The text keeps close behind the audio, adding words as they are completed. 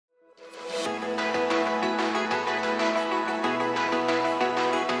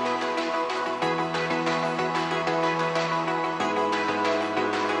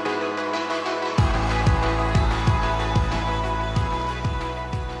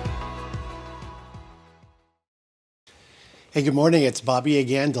Hey, good morning. It's Bobby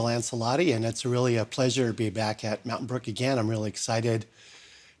again, DeLancellotti, and it's really a pleasure to be back at Mountain Brook again. I'm really excited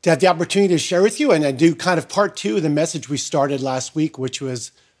to have the opportunity to share with you and I do kind of part two of the message we started last week, which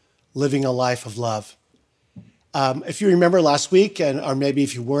was living a life of love. If you remember last week, or maybe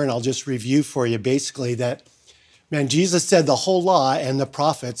if you weren't, I'll just review for you basically that, man, Jesus said the whole law and the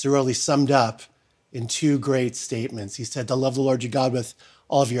prophets are really summed up in two great statements. He said to love the Lord your God with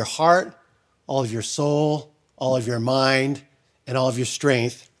all of your heart, all of your soul, all of your mind, and all of your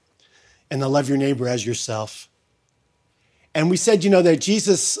strength, and to love your neighbor as yourself. And we said, that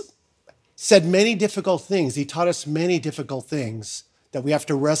Jesus said many difficult things. He taught us many difficult things that we have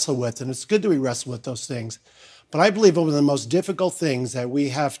to wrestle with, and it's good that we wrestle with those things. But I believe one of the most difficult things that we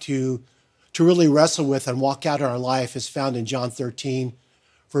have to really wrestle with and walk out in our life is found in John 13,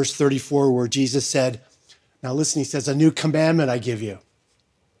 verse 34, where Jesus said, now listen, he says, a new commandment I give you.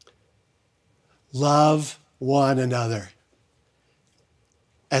 Love one another.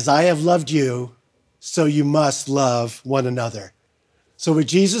 As I have loved you, so you must love one another. So what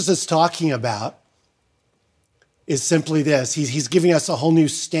Jesus is talking about is simply this. He's giving us a whole new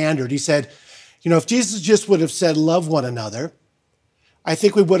standard. He said, if Jesus just would have said love one another, I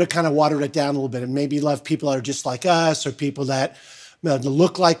think we would have kind of watered it down a little bit and maybe love people that are just like us or people that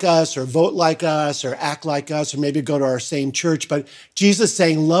look like us or vote like us or act like us or maybe go to our same church. But Jesus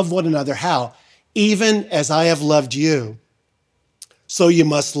saying love one another. How? Even as I have loved you, so you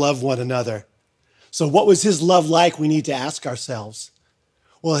must love one another. So what was his love like? We need to ask ourselves.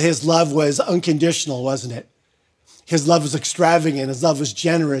 Well, his love was unconditional, wasn't it? His love was extravagant. His love was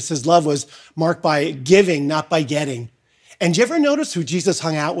generous. His love was marked by giving, not by getting. And did you ever notice who Jesus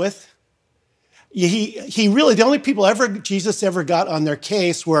hung out with? He really, the only people Jesus ever got on their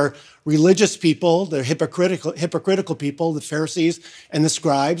case were religious people, the hypocritical people, the Pharisees and the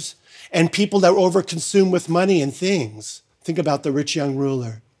scribes, and people that were overconsumed with money and things. Think about the rich young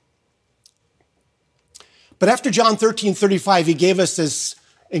ruler. But after John 13:35, he gave us this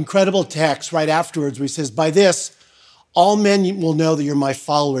incredible text right afterwards where he says, by this, all men will know that you're my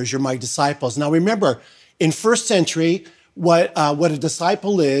followers, you're my disciples. Now remember, in first century, what a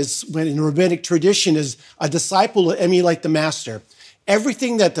disciple is, when in rabbinic tradition, is a disciple will emulate the master.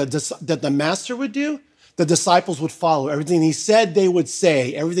 Everything that the master would do, the disciples would follow. Everything he said, they would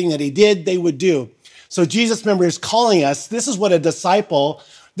say. Everything that he did, they would do. So Jesus, remember, is calling us. This is what a disciple,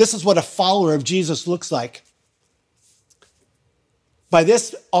 this is what a follower of Jesus looks like. By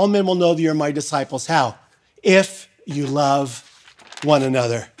this, all men will know that you're my disciples. How? If you love one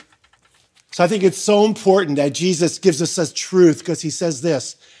another. So I think it's so important that Jesus gives us this truth because he says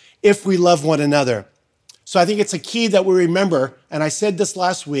this, if we love one another. So I think it's a key that we remember, and I said this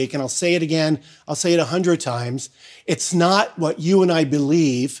last week, and I'll say it again, I'll say it 100 times. It's not what you and I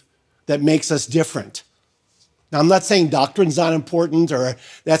believe that makes us different. Now, I'm not saying doctrine's not important or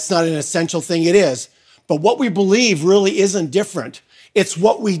that's not an essential thing. It is. But what we believe really isn't different. It's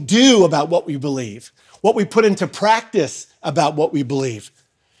what we do about what we believe, what we put into practice about what we believe.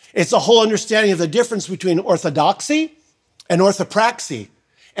 It's a whole understanding of the difference between orthodoxy and orthopraxy.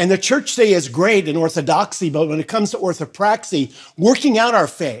 And the church today is great in orthodoxy, but when it comes to orthopraxy, working out our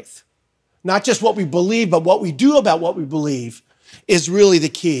faith, not just what we believe, but what we do about what we believe, is really the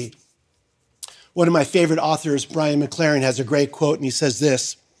key. One of my favorite authors, Brian McLaren, has a great quote, and he says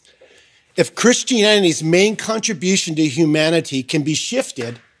this, if Christianity's main contribution to humanity can be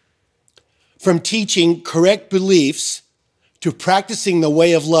shifted from teaching correct beliefs to practicing the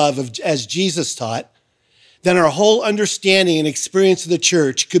way of love as Jesus taught, then our whole understanding and experience of the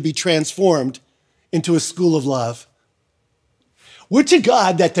church could be transformed into a school of love. Would to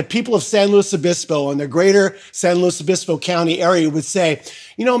God that the people of San Luis Obispo and the greater San Luis Obispo County area would say,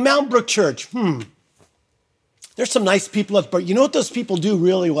 Mountain Brook Church, there's some nice people up, but you know what those people do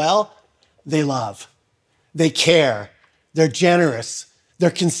really well? They love, they care, they're generous, they're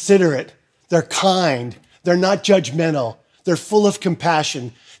considerate, they're kind, they're not judgmental, they're full of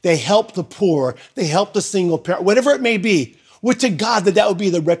compassion, they help the poor, they help the single parent, whatever it may be. Would to God that would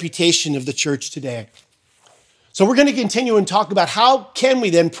be the reputation of the church today. So we're going to continue and talk about how can we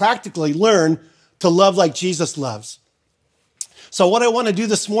then practically learn to love like Jesus loves. So what I want to do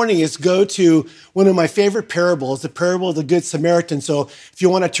this morning is go to one of my favorite parables, the parable of the Good Samaritan. So if you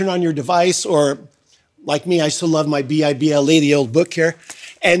want to turn on your device, or like me, I still love my Bible, the old book here.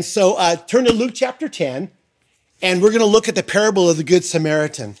 And so turn to Luke chapter 10, and we're going to look at the parable of the Good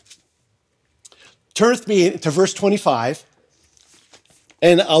Samaritan. Turn with me to verse 25.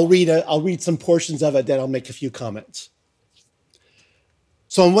 And I'll read some portions of it, then I'll make a few comments.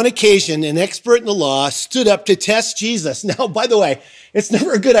 So on one occasion, an expert in the law stood up to test Jesus. Now, by the way, it's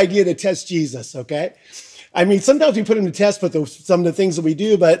never a good idea to test Jesus, okay? I mean, sometimes we put him to test with some of the things that we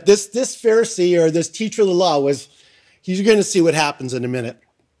do, but this Pharisee or this teacher of the law he's going to see what happens in a minute.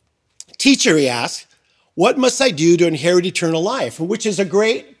 Teacher, he asked, what must I do to inherit eternal life? Which is a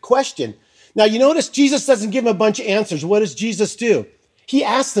great question. Now, you notice Jesus doesn't give him a bunch of answers. What does Jesus do? He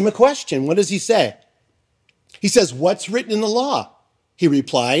asks them a question. What does he say? He says, what's written in the law? He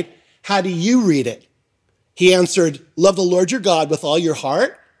replied, how do you read it? He answered, love the Lord your God with all your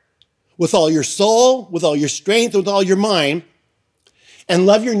heart, with all your soul, with all your strength, with all your mind, and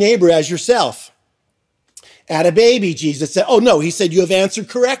love your neighbor as yourself. At a baby, Jesus said, oh no, he said, you have answered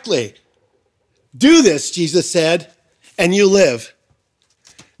correctly. Do this, Jesus said, and you live.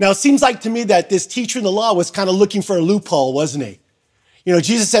 Now, it seems like to me that this teacher in the law was kind of looking for a loophole, wasn't he? You know,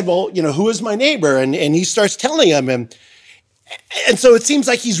 Jesus said, well, you know, who is my neighbor? And he starts telling him. And so it seems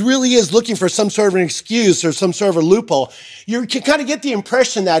like he really is looking for some sort of an excuse or some sort of a loophole. You can kind of get the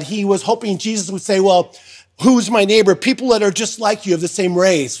impression that he was hoping Jesus would say, well, who's my neighbor? People that are just like you, of the same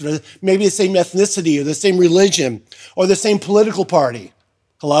race, or maybe the same ethnicity, or the same religion, or the same political party.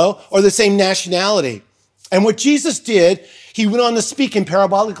 Hello? Or the same nationality. And what Jesus did, he went on to speak in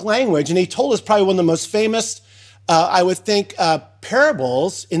parabolic language, and he told us probably one of the most famous, I would think,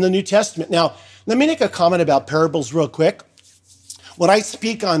 parables in the New Testament. Now, let me make a comment about parables real quick. When I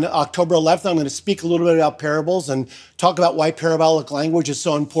speak on October 11th, I'm going to speak a little bit about parables and talk about why parabolic language is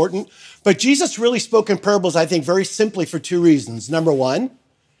so important. But Jesus really spoke in parables, I think, very simply for two reasons. Number one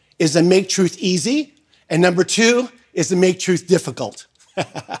is to make truth easy, and number two is to make truth difficult.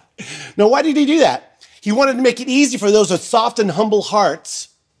 Now, why did he do that? He wanted to make it easy for those with soft and humble hearts,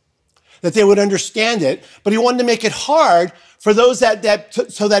 that they would understand it, but he wanted to make it hard for those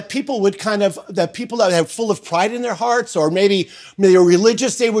so that people would that people that are full of pride in their hearts, or maybe they're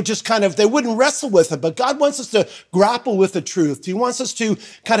religious, they would just they wouldn't wrestle with it. But God wants us to grapple with the truth. He wants us to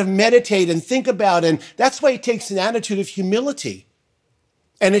kind of meditate and think about, and that's why it takes an attitude of humility.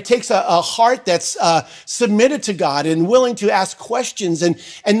 And it takes a heart that's submitted to God and willing to ask questions and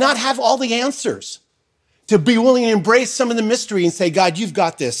not have all the answers. To be willing to embrace some of the mystery and say, God, you've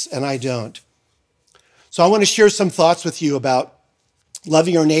got this, and I don't. So I want to share some thoughts with you about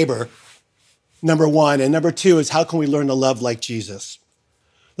loving our neighbor, number one. And number two is, how can we learn to love like Jesus?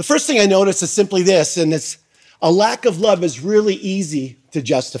 The first thing I notice is simply this, and it's a lack of love is really easy to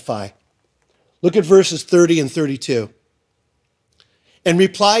justify. Look at verses 30 and 32. In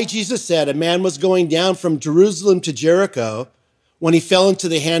reply, Jesus said, a man was going down from Jerusalem to Jericho when he fell into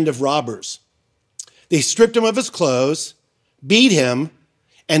the hand of robbers. They stripped him of his clothes, beat him,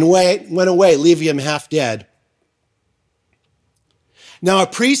 and went away, leaving him half dead. Now a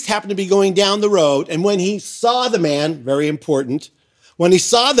priest happened to be going down the road, and when he saw the man, very important, when he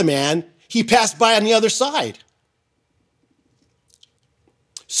saw the man, he passed by on the other side.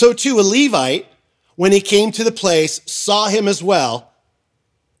 So too a Levite, when he came to the place, saw him as well,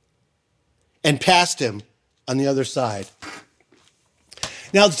 and passed him on the other side.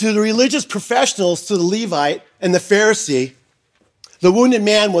 Now, to the religious professionals, to the Levite and the Pharisee, the wounded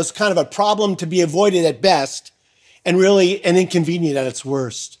man was kind of a problem to be avoided at best, and really an inconvenient at its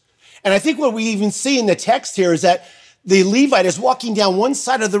worst. And I think what we even see in the text here is that the Levite is walking down one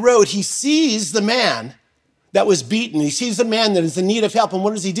side of the road. He sees the man that was beaten. He sees the man that is in need of help. And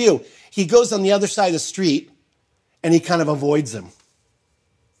what does he do? He goes on the other side of the street, and he kind of avoids him.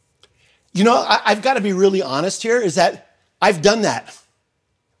 You know, I've got to be really honest here, is that I've done that.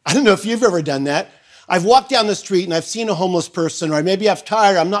 I don't know if you've ever done that. I've walked down the street and I've seen a homeless person, or maybe I'm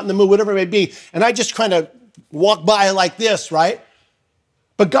tired, I'm not in the mood, whatever it may be, and I just kind of walk by like this, right?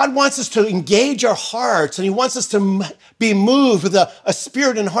 But God wants us to engage our hearts, and he wants us to be moved with a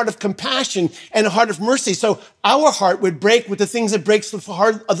spirit and heart of compassion and a heart of mercy. So our heart would break with the things that breaks the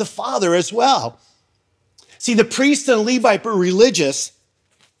heart of the Father as well. See, the priest and Levite were religious,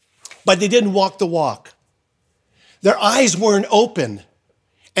 but they didn't walk the walk. Their eyes weren't open.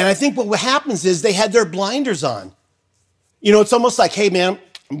 And I think what happens is they had their blinders on. You know, it's almost like, hey, man,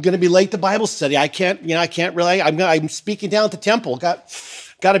 I'm going to be late to Bible study. I'm speaking down at the temple. Got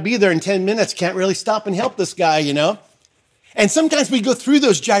to be there in 10 minutes. Can't really stop and help this guy, you know. And sometimes we go through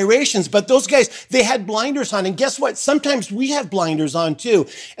those gyrations, but those guys, they had blinders on. And guess what? Sometimes we have blinders on too.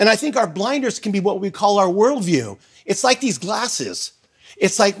 And I think our blinders can be what we call our worldview. It's like these glasses.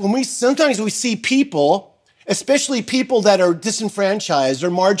 It's like sometimes we see people, especially people that are disenfranchised or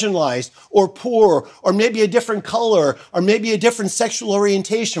marginalized or poor or maybe a different color or maybe a different sexual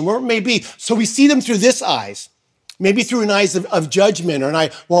orientation, where it may be. So we see them through this eyes, maybe through an eyes of judgment, or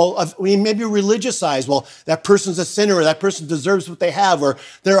maybe religious eyes. Well, that person's a sinner, or that person deserves what they have, or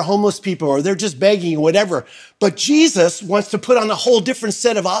they're homeless people, or they're just begging, or whatever. But Jesus wants to put on a whole different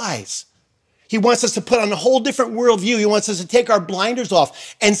set of eyes. He wants us to put on a whole different worldview. He wants us to take our blinders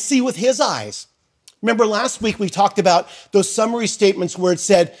off and see with his eyes. Remember last week we talked about those summary statements where it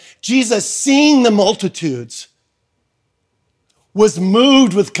said, Jesus, seeing the multitudes, was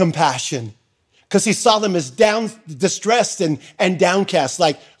moved with compassion because he saw them as distressed and downcast,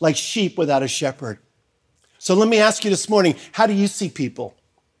 like sheep without a shepherd. So let me ask you this morning, how do you see people?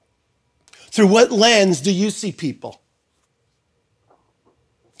 Through what lens do you see people?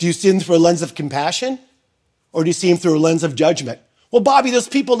 Do you see them through a lens of compassion, or do you see them through a lens of judgment? Well, Bobby, those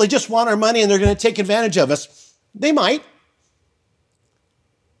people, they just want our money and they're going to take advantage of us. They might.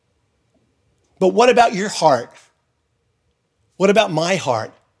 But what about your heart? What about my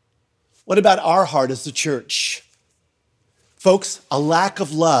heart? What about our heart as the church? Folks, a lack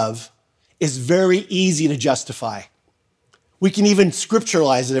of love is very easy to justify. We can even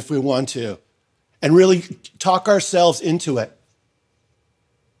scripturalize it if we want to and really talk ourselves into it.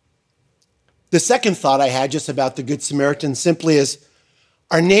 The second thought I had just about the Good Samaritan simply is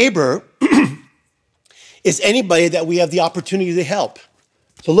our neighbor is anybody that we have the opportunity to help.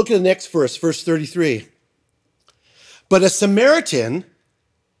 So look at the next verse, verse 33. But a Samaritan,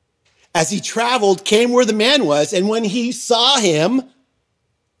 as he traveled, came where the man was, and when he saw him,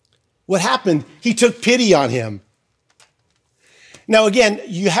 what happened? He took pity on him. Now again,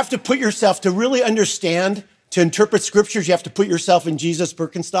 you have to put yourself, to really understand, to interpret scriptures, you have to put yourself in Jesus'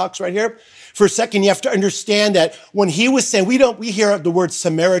 Birkenstocks right here. For a second, you have to understand that when he was saying, we hear the word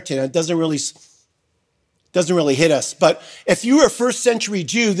Samaritan, it doesn't really hit us. But if you were a first century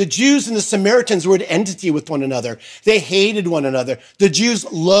Jew, the Jews and the Samaritans were an entity with one another. They hated one another. The Jews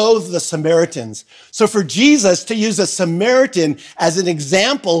loathed the Samaritans. So for Jesus to use a Samaritan as an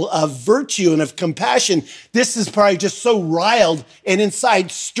example of virtue and of compassion, this is probably just so riled and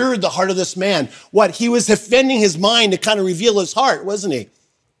inside stirred the heart of this man. What? He was offending his mind to kind of reveal his heart, wasn't he?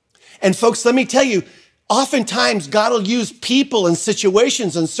 And folks, let me tell you, oftentimes God will use people and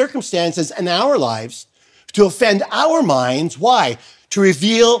situations and circumstances in our lives to offend our minds. Why? To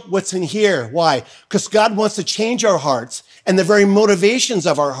reveal what's in here. Why? Because God wants to change our hearts and the very motivations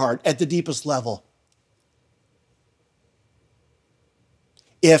of our heart at the deepest level.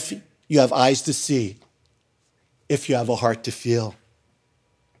 If you have eyes to see, if you have a heart to feel.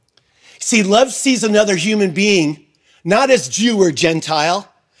 See, love sees another human being, not as Jew or Gentile,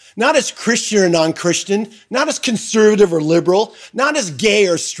 not as Christian or non-Christian, not as conservative or liberal, not as gay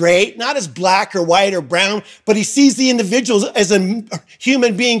or straight, not as black or white or brown, but he sees the individual as a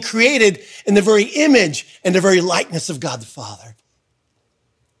human being created in the very image and the very likeness of God the Father.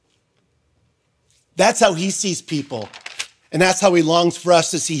 That's how he sees people, and that's how he longs for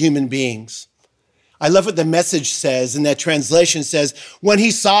us to see human beings. I love what the Message says, and that translation says, when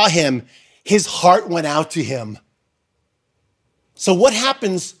he saw him, his heart went out to him. So what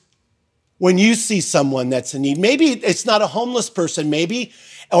happens when you see someone that's in need? Maybe it's not a homeless person, maybe,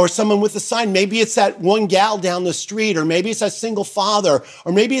 or someone with a sign. Maybe it's that one gal down the street, or maybe it's that single father,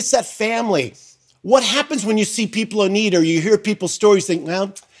 or maybe it's that family. What happens when you see people in need, or you hear people's stories, think,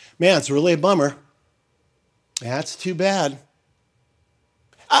 well, man, it's really a bummer. That's too bad.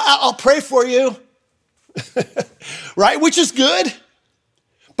 I'll pray for you, right? Which is good.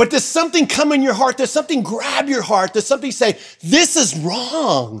 But does something come in your heart? Does something grab your heart? Does something say, this is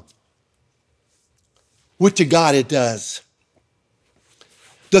wrong? Which to God it does.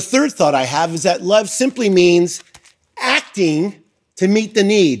 The third thought I have is that love simply means acting to meet the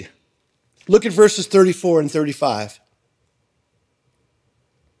need. Look at verses 34 and 35.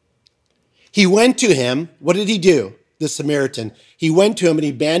 He went to him. What did he do? The Samaritan. He went to him and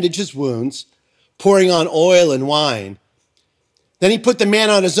he bandaged his wounds, pouring on oil and wine. Then he put the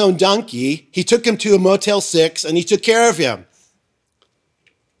man on his own donkey. He took him to a Motel 6 and he took care of him.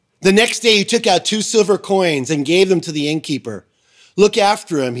 The next day he took out 2 silver coins and gave them to the innkeeper. Look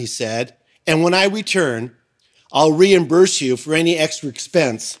after him, he said, and when I return, I'll reimburse you for any extra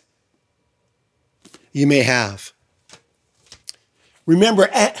expense you may have. Remember,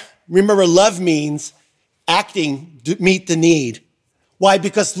 love means acting to meet the need. Why?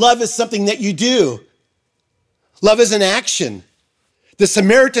 Because love is something that you do. Love is an action. The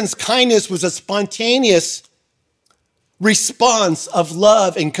Samaritan's kindness was a spontaneous response of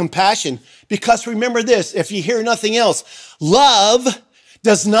love and compassion. Because remember this, if you hear nothing else, love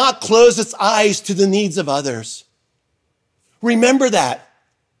does not close its eyes to the needs of others. Remember that.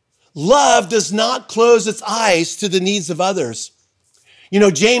 Love does not close its eyes to the needs of others. You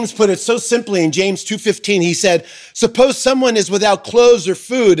know, James put it so simply in James 2:15. He said, suppose someone is without clothes or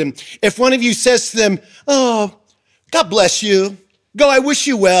food, and if one of you says to them, oh, God bless you, go, I wish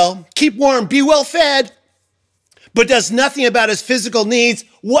you well, keep warm, be well fed, but does nothing about his physical needs,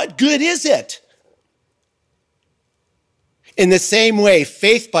 what good is it? In the same way,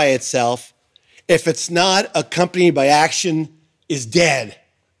 faith by itself, if it's not accompanied by action, is dead.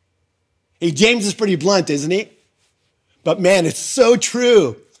 Hey, James is pretty blunt, isn't he? But man, it's so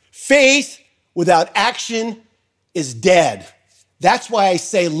true. Faith without action is dead. That's why I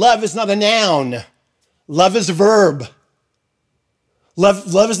say love is not a noun. Love is a verb.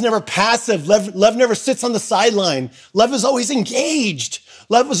 Love is never passive. Love never sits on the sideline. Love is always engaged.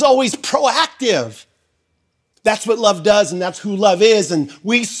 Love is always proactive. That's what love does, and that's who love is. And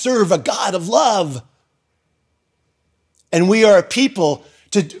we serve a God of love. And we are a people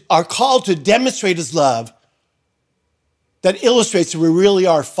are called to demonstrate his love that illustrates that we really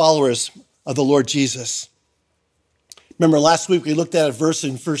are followers of the Lord Jesus. Remember last week we looked at a verse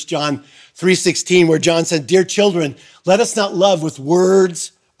in 1 John 3:16 where John said, "Dear children, let us not love with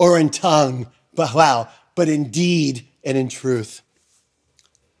words or in tongue, but in deed and in truth."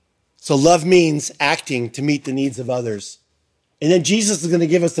 So love means acting to meet the needs of others. And then Jesus is going to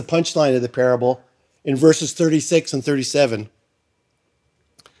give us the punchline of the parable in verses 36 and 37.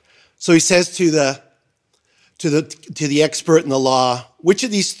 So he says to the expert in the law, "Which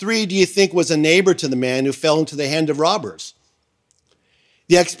of these three do you think was a neighbor to the man who fell into the hand of robbers?"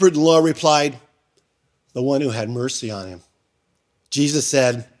 The expert in the law replied, "The one who had mercy on him." Jesus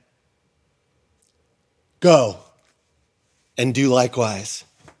said, "Go and do likewise."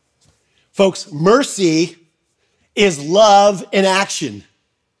 Folks, mercy is love in action.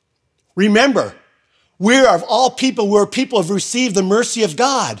 Remember, of all people, we're people who have received the mercy of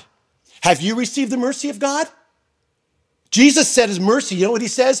God. Have you received the mercy of God? Jesus said his mercy, you know what he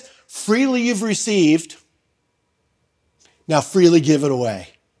says? Freely you've received, now freely give it away.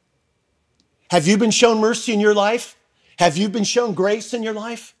 Have you been shown mercy in your life? Have you been shown grace in your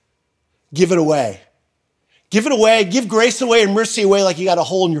life? Give it away. Give it away, give grace away and mercy away like you got a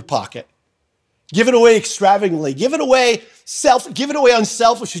hole in your pocket. Give it away extravagantly. Give it away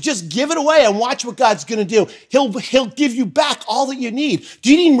unselfishly. Just give it away and watch what God's going to do. He'll give you back all that you need.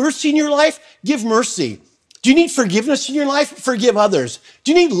 Do you need mercy in your life? Give mercy. Do you need forgiveness in your life? Forgive others.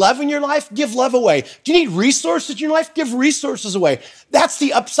 Do you need love in your life? Give love away. Do you need resources in your life? Give resources away. That's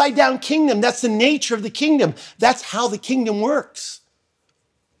the upside down kingdom. That's the nature of the kingdom. That's how the kingdom works.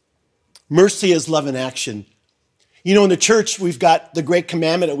 Mercy is love in action. You know, in the church, we've got the great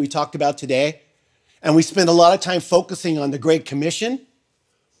commandment that we talked about today. And we spend a lot of time focusing on the Great Commission.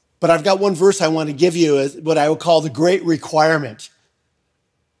 But I've got one verse I want to give you as what I would call the great requirement.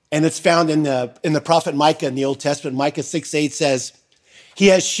 And it's found in the prophet Micah in the Old Testament. Micah 6:8 says, He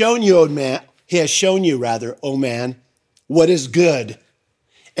has shown you, O man, what is good.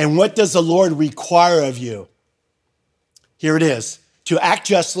 And what does the Lord require of you? Here it is. To act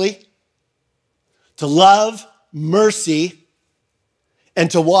justly, to love mercy, and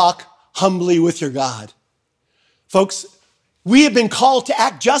to walk humbly with your God. Folks, we have been called to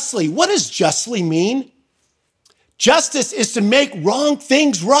act justly. What does justly mean? Justice is to make wrong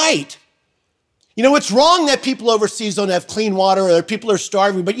things right. You know, it's wrong that people overseas don't have clean water or people are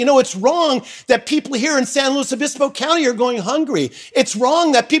starving, but you know, it's wrong that people here in San Luis Obispo County are going hungry. It's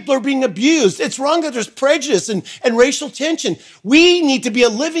wrong that people are being abused. It's wrong that there's prejudice and racial tension. We need to be a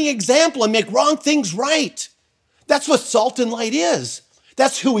living example and make wrong things right. That's what salt and light is.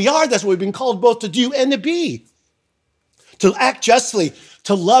 That's who we are. That's what we've been called both to do and to be. To act justly,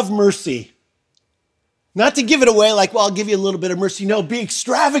 to love mercy. Not to give it away like, well, I'll give you a little bit of mercy. No, be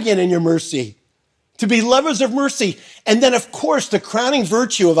extravagant in your mercy. To be lovers of mercy. And then, of course, the crowning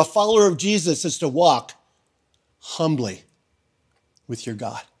virtue of a follower of Jesus is to walk humbly with your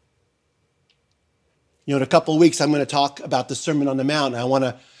God. You know, in a couple of weeks, I'm going to talk about the Sermon on the Mount. And I want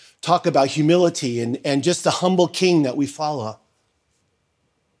to talk about humility and just the humble king that we follow.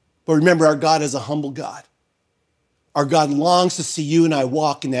 But remember, our God is a humble God. Our God longs to see you and I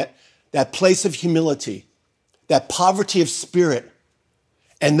walk in that place of humility, that poverty of spirit.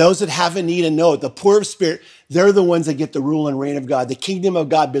 And those that have a need and know it, the poor of spirit, they're the ones that get the rule and reign of God. The kingdom of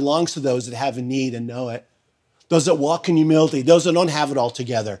God belongs to those that have a need and know it. Those that walk in humility, those that don't have it all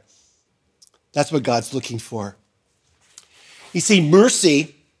together. That's what God's looking for. You see,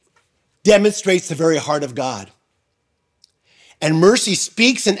 mercy demonstrates the very heart of God. And mercy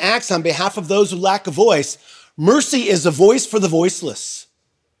speaks and acts on behalf of those who lack a voice. Mercy is a voice for the voiceless.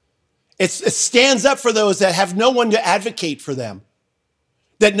 It stands up for those that have no one to advocate for them,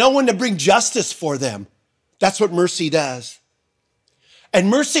 that no one to bring justice for them. That's what mercy does.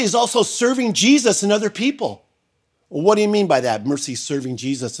 And mercy is also serving Jesus and other people. Well, what do you mean by that? Mercy serving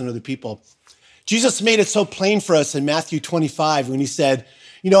Jesus and other people. Jesus made it so plain for us in Matthew 25 when he said,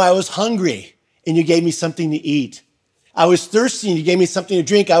 you know, I was hungry and you gave me something to eat. I was thirsty and you gave me something to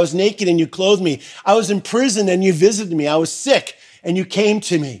drink. I was naked and you clothed me. I was in prison and you visited me. I was sick and you came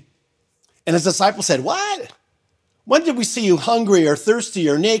to me. And his disciples said, what? When did we see you hungry or thirsty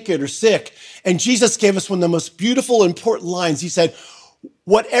or naked or sick? And Jesus gave us one of the most beautiful, important lines. He said,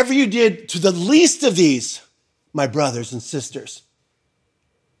 whatever you did to the least of these, my brothers and sisters,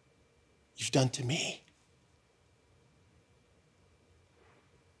 you've done to me.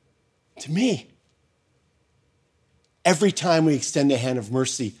 To me. Every time we extend a hand of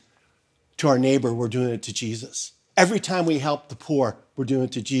mercy to our neighbor, we're doing it to Jesus. Every time we help the poor, we're doing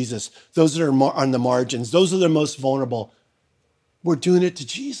it to Jesus. Those that are on the margins, those are the most vulnerable, we're doing it to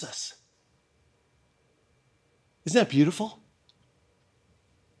Jesus. Isn't that beautiful?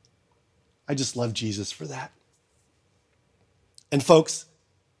 I just love Jesus for that. And folks,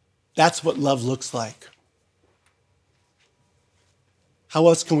 that's what love looks like. How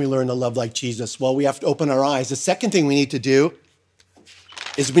else can we learn to love like Jesus? Well, we have to open our eyes. The second thing we need to do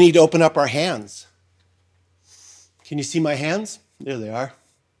is we need to open up our hands. Can you see my hands? There they are.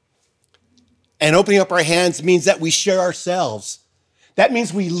 And opening up our hands means that we share ourselves. That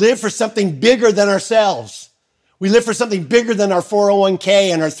means we live for something bigger than ourselves. We live for something bigger than our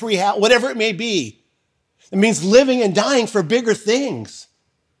 401k and our whatever it may be. It means living and dying for bigger things.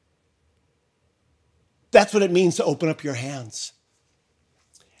 That's what it means to open up your hands.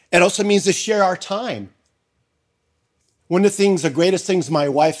 It also means to share our time. One of the greatest things my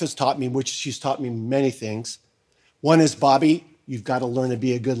wife has taught me, which she's taught me many things, one is, Bobby, you've got to learn to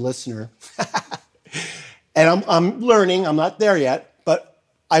be a good listener. And I'm learning, I'm not there yet, but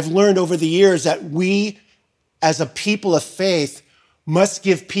I've learned over the years that we, as a people of faith, must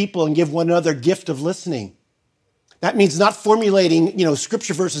give people and give one another gift of listening. That means not formulating,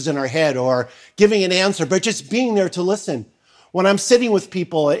 scripture verses in our head or giving an answer, but just being there to listen. When I'm sitting with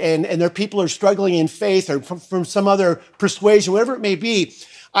people and their people are struggling in faith or from some other persuasion, whatever it may be,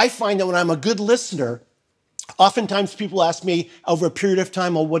 I find that when I'm a good listener, oftentimes people ask me over a period of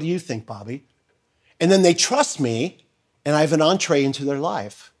time, well, what do you think, Bobby? And then they trust me and I have an entree into their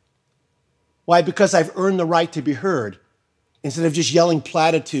life. Why? Because I've earned the right to be heard instead of just yelling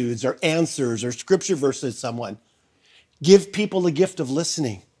platitudes or answers or scripture verses to someone. Give people the gift of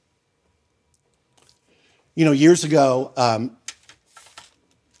listening. Years ago,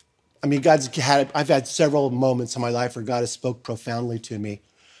 I've had several moments in my life where God has spoke profoundly to me.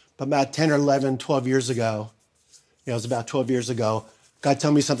 But about 10 or 11, 12 years ago, it was about 12 years ago, God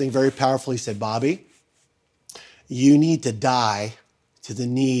told me something very powerful. He said, Bobby, you need to die to the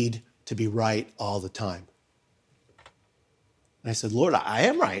need to be right all the time. And I said, Lord, I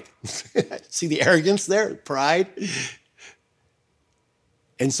am right. See the arrogance there, pride?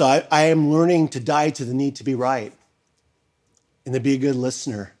 And so I am learning to die to the need to be right and to be a good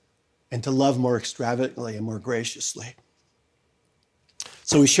listener and to love more extravagantly and more graciously.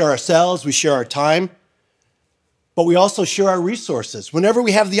 So we share ourselves, we share our time, but we also share our resources. Whenever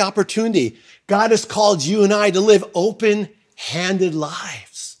we have the opportunity, God has called you and I to live open-handed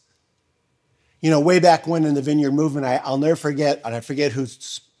lives. Way back when in the Vineyard Movement, I'll never forget, and I forget who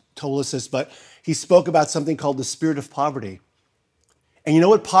told us this, but he spoke about something called the spirit of poverty. And you know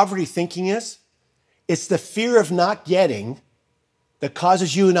what poverty thinking is? It's the fear of not getting that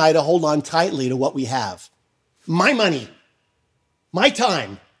causes you and I to hold on tightly to what we have. My money, my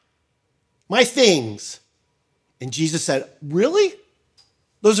time, my things. And Jesus said, really?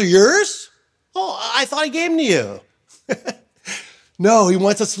 Those are yours? Oh, I thought I gave them to you. No, he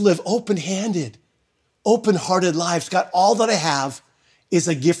wants us to live open-handed, open-hearted lives. God, all that I have is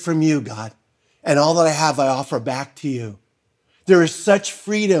a gift from you, God. And all that I have, I offer back to you. There is such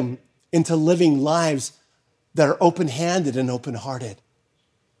freedom into living lives that are open-handed and open-hearted.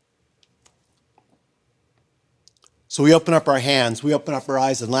 So we open up our hands, we open up our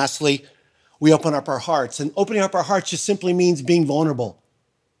eyes, and lastly, we open up our hearts. And opening up our hearts just simply means being vulnerable,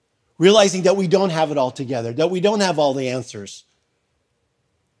 realizing that we don't have it all together, that we don't have all the answers.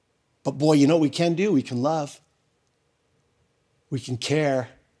 But boy, you know what we can do? We can love. We can care.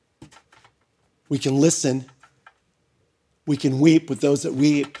 We can listen. We can weep with those that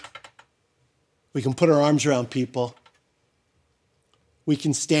weep. We can put our arms around people. We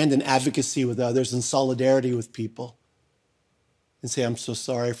can stand in advocacy with others, in solidarity with people, and say, I'm so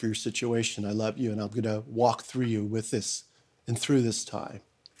sorry for your situation. I love you, and I'm going to walk through you with this and through this time.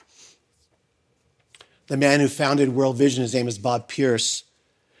 The man who founded World Vision, his name is Bob Pierce.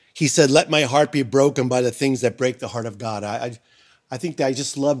 He said, let my heart be broken by the things that break the heart of God. I think that I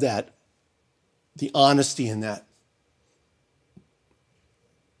just love that, the honesty in that.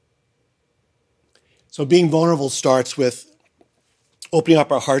 So being vulnerable starts with opening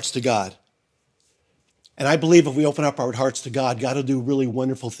up our hearts to God. And I believe if we open up our hearts to God, God will do really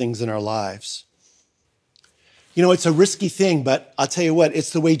wonderful things in our lives. You know, it's a risky thing, but I'll tell you what,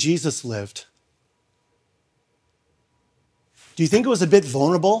 it's the way Jesus lived. Do you think it was a bit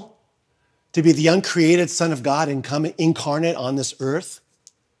vulnerable to be the uncreated Son of God and come incarnate on this earth?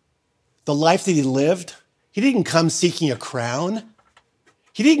 The life that he lived, he didn't come seeking a crown.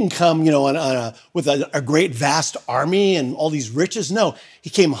 He didn't come, with a great vast army and all these riches. No, he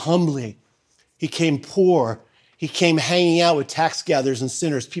came humbly. He came poor. He came hanging out with tax gatherers and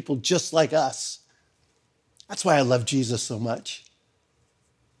sinners, people just like us. That's why I love Jesus so much.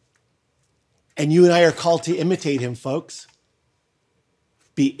 And you and I are called to imitate him, folks.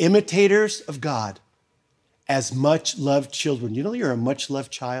 Be imitators of God as much-loved children. You know you're a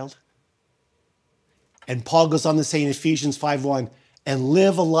much-loved child? And Paul goes on to say in Ephesians 5:1, and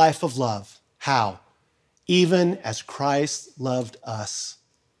live a life of love. How? Even as Christ loved us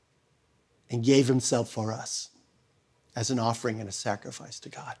and gave himself for us as an offering and a sacrifice to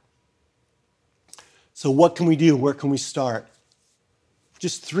God. So what can we do? Where can we start?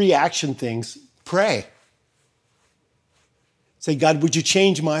 Just 3 action things. Pray. Say, God, would you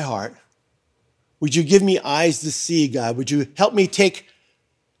change my heart? Would you give me eyes to see, God? Would you help me give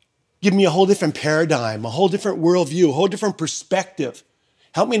me a whole different paradigm, a whole different worldview, a whole different perspective.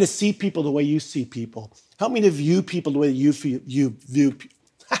 Help me to see people the way you see people. Help me to view people the way you view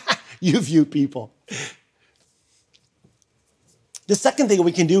people. The second thing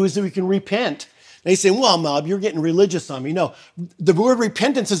we can do is that we can repent. Now you say, well, Mob, you're getting religious on me. No, the word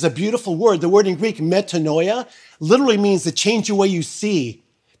repentance is a beautiful word. The word in Greek, metanoia, literally means to change the way you see,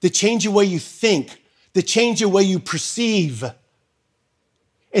 to change the way you think, to change the way you perceive.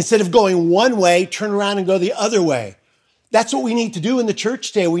 Instead of going one way, turn around and go the other way. That's what we need to do in the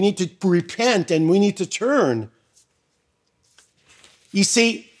church today. We need to repent and we need to turn. You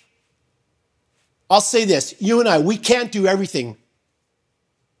see, I'll say this, you and I, we can't do everything.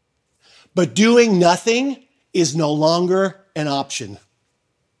 But doing nothing is no longer an option.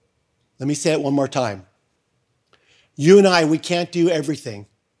 Let me say it one more time. You and I, we can't do everything.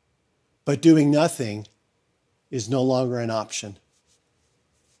 But doing nothing is no longer an option.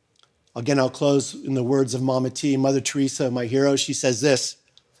 Again, I'll close in the words of Mama T, Mother Teresa, my hero. She says this,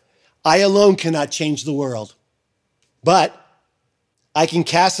 I alone cannot change the world, but I can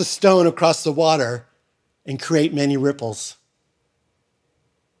cast a stone across the water and create many ripples.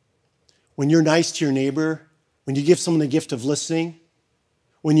 When you're nice to your neighbor, when you give someone the gift of listening,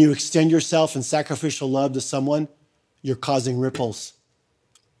 when you extend yourself in sacrificial love to someone, you're causing ripples.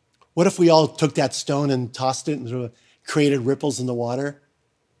 What if we all took that stone and tossed it and created ripples in the water?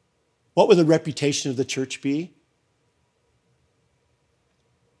 What would the reputation of the church be?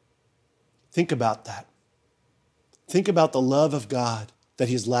 Think about that. Think about the love of God that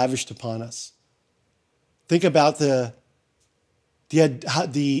he has lavished upon us. Think about the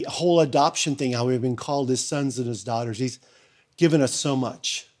whole adoption thing, how we've been called his sons and his daughters. He's given us so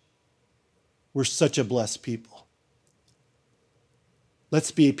much. We're such a blessed people.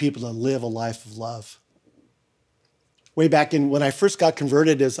 Let's be a people that live a life of love. Way back when I first got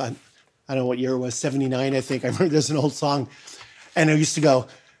converted, I don't know what year it was, 79, I think. I remember there's an old song. And I used to go,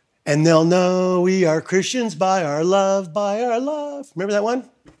 and they'll know we are Christians by our love, by our love. Remember that one?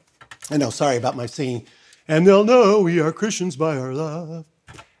 I know, sorry about my singing. And they'll know we are Christians by our love.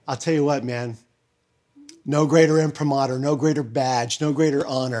 I'll tell you what, man. No greater imprimatur, no greater badge, no greater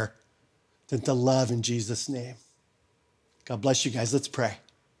honor than to love in Jesus' name. God bless you guys. Let's pray.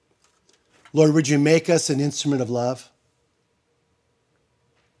 Lord, would you make us an instrument of love?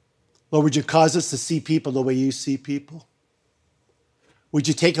 Lord, would you cause us to see people the way you see people? Would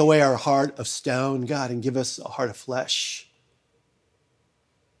you take away our heart of stone, God, and give us a heart of flesh?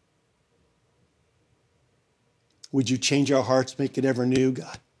 Would you change our hearts, make it ever new,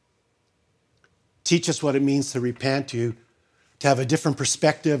 God? Teach us what it means to repent, to have a different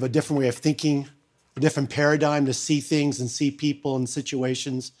perspective, a different way of thinking, a different paradigm to see things and see people and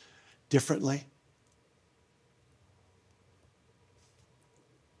situations differently.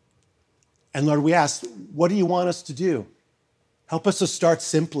 And Lord, we ask, what do you want us to do? Help us to start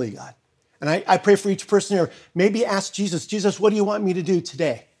simply, God. And I pray for each person here, maybe ask Jesus, what do you want me to do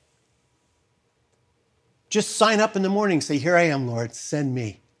today? Just sign up in the morning, say, here I am, Lord, send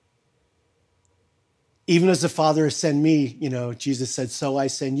me. Even as the Father has sent me, Jesus said, so I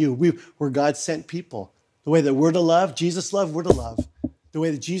send you. We're God's sent people. The way that we're to love, Jesus loved, we're to love. The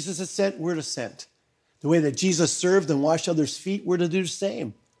way that Jesus is sent, we're to send. The way that Jesus served and washed others' feet, we're to do the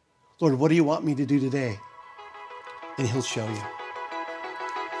same. Lord, what do you want me to do today? And he'll show you.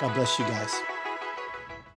 God bless you guys.